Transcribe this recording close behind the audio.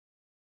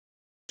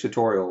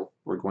tutorial,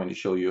 we're going to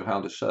show you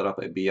how to set up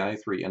a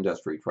BI3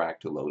 industry track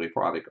to load a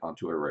product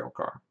onto a rail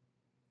car.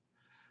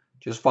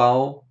 Just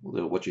follow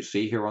what you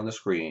see here on the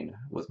screen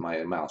with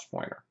my mouse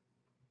pointer.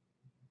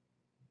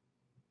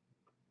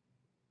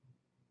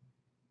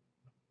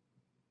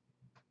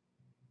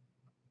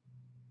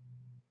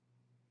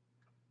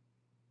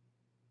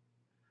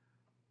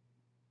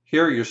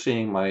 Here you're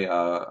seeing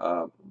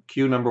my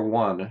queue number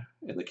 1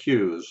 in the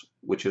queues,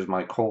 which is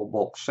my coal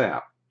bulk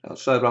sap. Now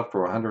it's set up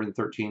for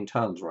 113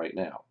 tons right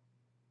now.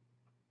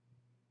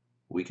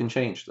 We can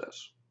change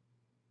this.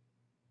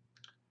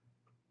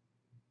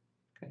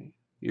 Okay.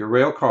 Your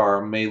rail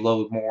car may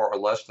load more or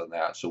less than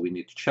that, so we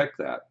need to check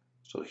that.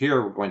 So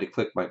here we're going to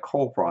click my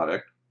coal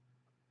product,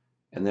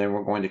 and then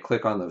we're going to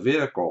click on the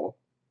vehicle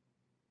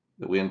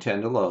that we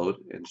intend to load,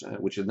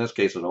 which in this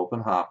case is an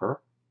open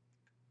hopper.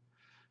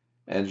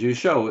 As you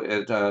show,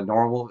 it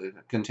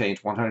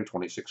contains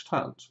 126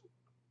 tons.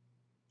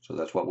 So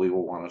that's what we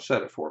will want to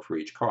set it for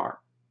each car.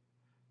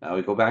 Now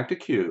we go back to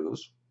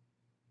queues.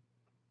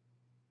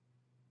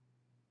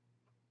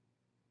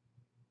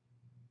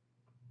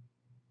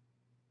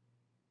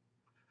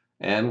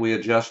 And we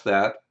adjust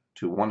that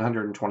to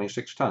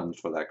 126 tons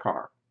for that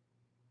car.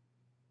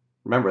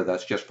 Remember,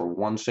 that's just for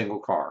one single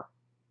car.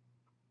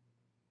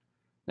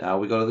 Now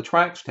we go to the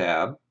Tracks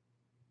tab,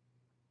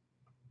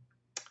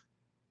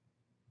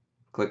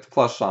 click the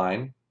plus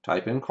sign,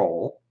 type in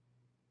coal,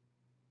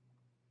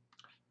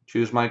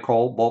 choose my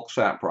coal bulk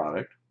sap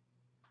product,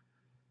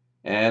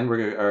 and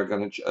we are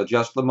going to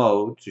adjust the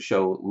mode to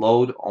show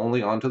load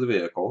only onto the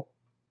vehicle,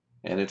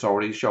 and it's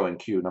already showing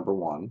queue number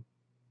 1.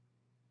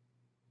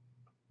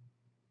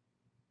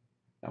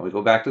 Now we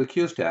go back to the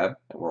queues tab,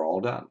 and we're all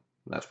done.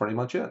 And that's pretty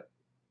much it.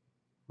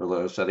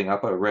 We're setting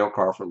up a rail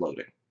car for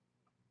loading.